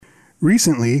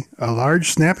Recently, a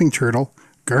large snapping turtle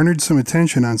garnered some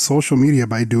attention on social media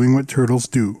by doing what turtles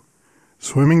do,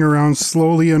 swimming around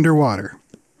slowly underwater.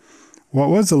 What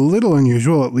was a little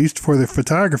unusual, at least for the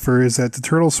photographer, is that the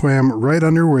turtle swam right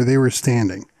under where they were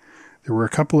standing. There were a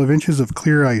couple of inches of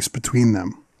clear ice between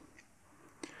them.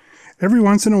 Every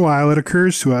once in a while it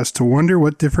occurs to us to wonder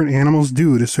what different animals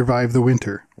do to survive the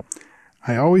winter.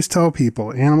 I always tell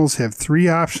people animals have 3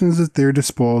 options at their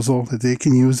disposal that they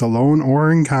can use alone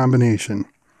or in combination: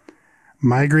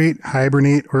 migrate,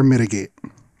 hibernate, or mitigate.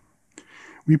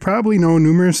 We probably know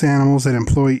numerous animals that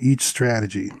employ each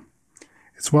strategy.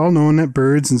 It's well known that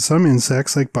birds and some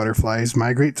insects like butterflies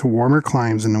migrate to warmer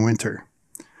climes in the winter.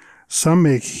 Some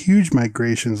make huge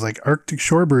migrations like Arctic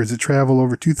shorebirds that travel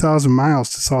over 2,000 miles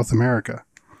to South America.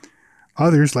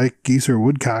 Others, like geese or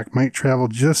woodcock, might travel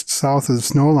just south of the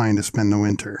snowline to spend the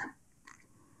winter.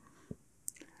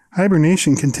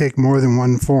 Hibernation can take more than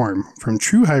one form, from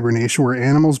true hibernation, where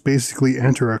animals basically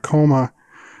enter a coma,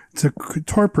 to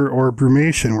torpor or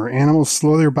brumation, where animals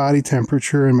slow their body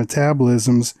temperature and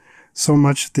metabolisms so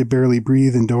much that they barely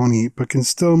breathe and don't eat, but can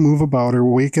still move about or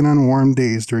awaken on warm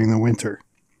days during the winter.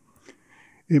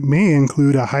 It may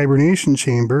include a hibernation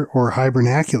chamber or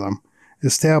hibernaculum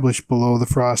established below the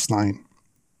frost line.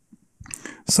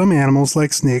 Some animals,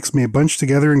 like snakes, may bunch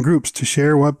together in groups to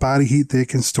share what body heat they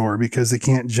can store because they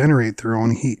can't generate their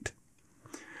own heat.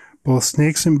 Both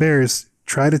snakes and bears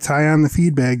try to tie on the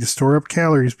feed bag to store up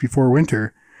calories before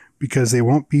winter because they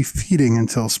won't be feeding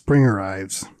until spring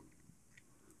arrives.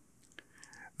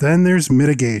 Then there's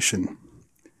mitigation.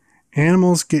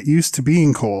 Animals get used to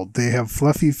being cold. They have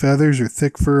fluffy feathers or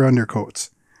thick fur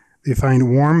undercoats. They find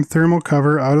warm thermal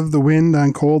cover out of the wind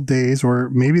on cold days,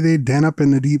 or maybe they den up in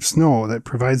the deep snow that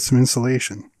provides some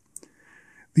insulation.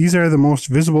 These are the most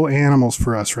visible animals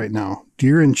for us right now.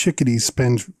 Deer and chickadees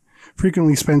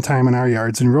frequently spend time in our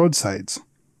yards and roadsides.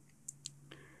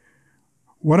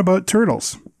 What about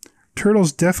turtles?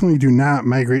 Turtles definitely do not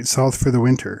migrate south for the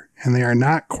winter, and they are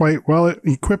not quite well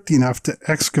equipped enough to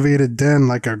excavate a den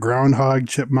like a groundhog,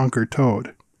 chipmunk, or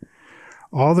toad.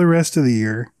 All the rest of the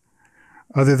year,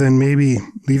 other than maybe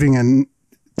leaving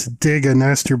to dig a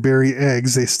nest or bury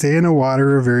eggs, they stay in the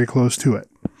water or very close to it.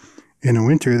 In the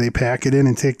winter, they pack it in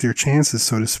and take their chances,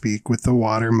 so to speak, with the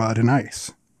water, mud, and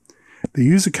ice. They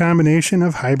use a combination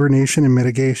of hibernation and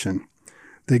mitigation.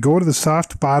 They go to the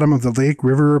soft bottom of the lake,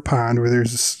 river, or pond where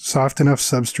there's a soft enough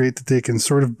substrate that they can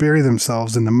sort of bury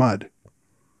themselves in the mud.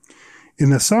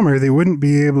 In the summer, they wouldn't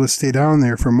be able to stay down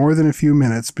there for more than a few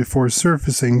minutes before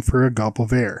surfacing for a gulp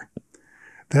of air.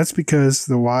 That's because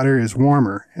the water is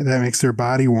warmer, and that makes their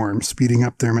body warm, speeding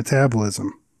up their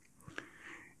metabolism.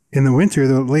 In the winter,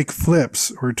 the lake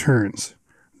flips or turns,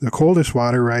 the coldest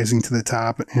water rising to the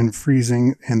top and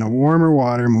freezing, and the warmer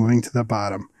water moving to the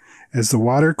bottom. As the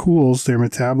water cools, their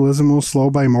metabolism will slow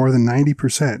by more than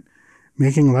 90%,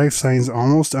 making life signs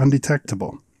almost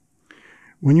undetectable.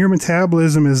 When your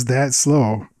metabolism is that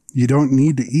slow, you don't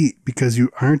need to eat because you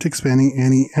aren't expending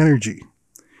any energy,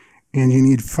 and you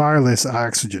need far less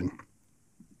oxygen.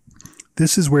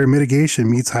 This is where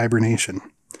mitigation meets hibernation.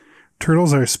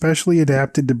 Turtles are specially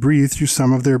adapted to breathe through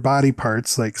some of their body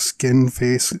parts like skin,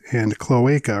 face, and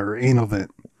cloaca or anal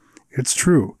vent. It's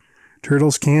true.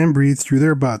 Turtles can breathe through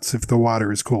their butts if the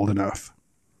water is cold enough.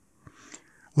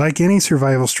 Like any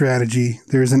survival strategy,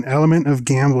 there is an element of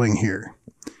gambling here.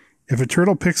 If a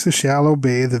turtle picks a shallow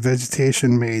bay, the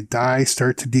vegetation may die,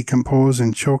 start to decompose,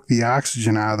 and choke the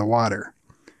oxygen out of the water.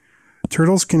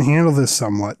 Turtles can handle this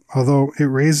somewhat, although it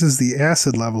raises the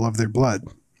acid level of their blood.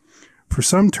 For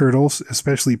some turtles,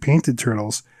 especially painted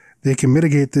turtles, they can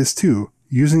mitigate this too,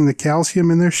 using the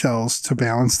calcium in their shells to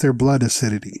balance their blood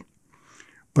acidity.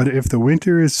 But if the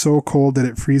winter is so cold that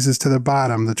it freezes to the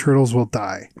bottom, the turtles will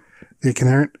die. They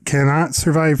cannot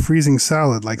survive freezing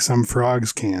solid like some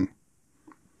frogs can.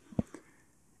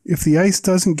 If the ice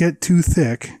doesn't get too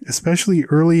thick, especially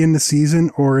early in the season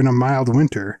or in a mild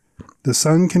winter, the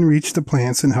sun can reach the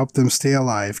plants and help them stay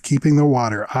alive, keeping the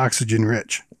water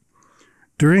oxygen-rich.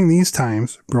 During these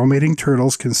times, bromating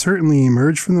turtles can certainly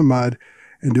emerge from the mud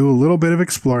and do a little bit of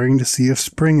exploring to see if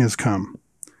spring has come.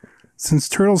 Since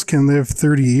turtles can live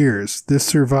 30 years, this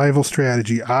survival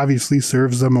strategy obviously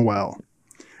serves them well.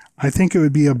 I think it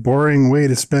would be a boring way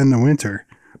to spend the winter,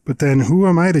 but then who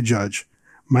am I to judge?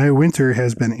 My winter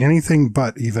has been anything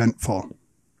but eventful.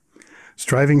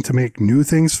 Striving to make new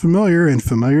things familiar and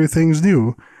familiar things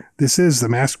new, this is The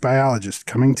Masked Biologist,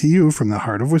 coming to you from the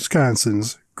heart of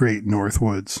Wisconsin's Great North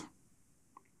Woods.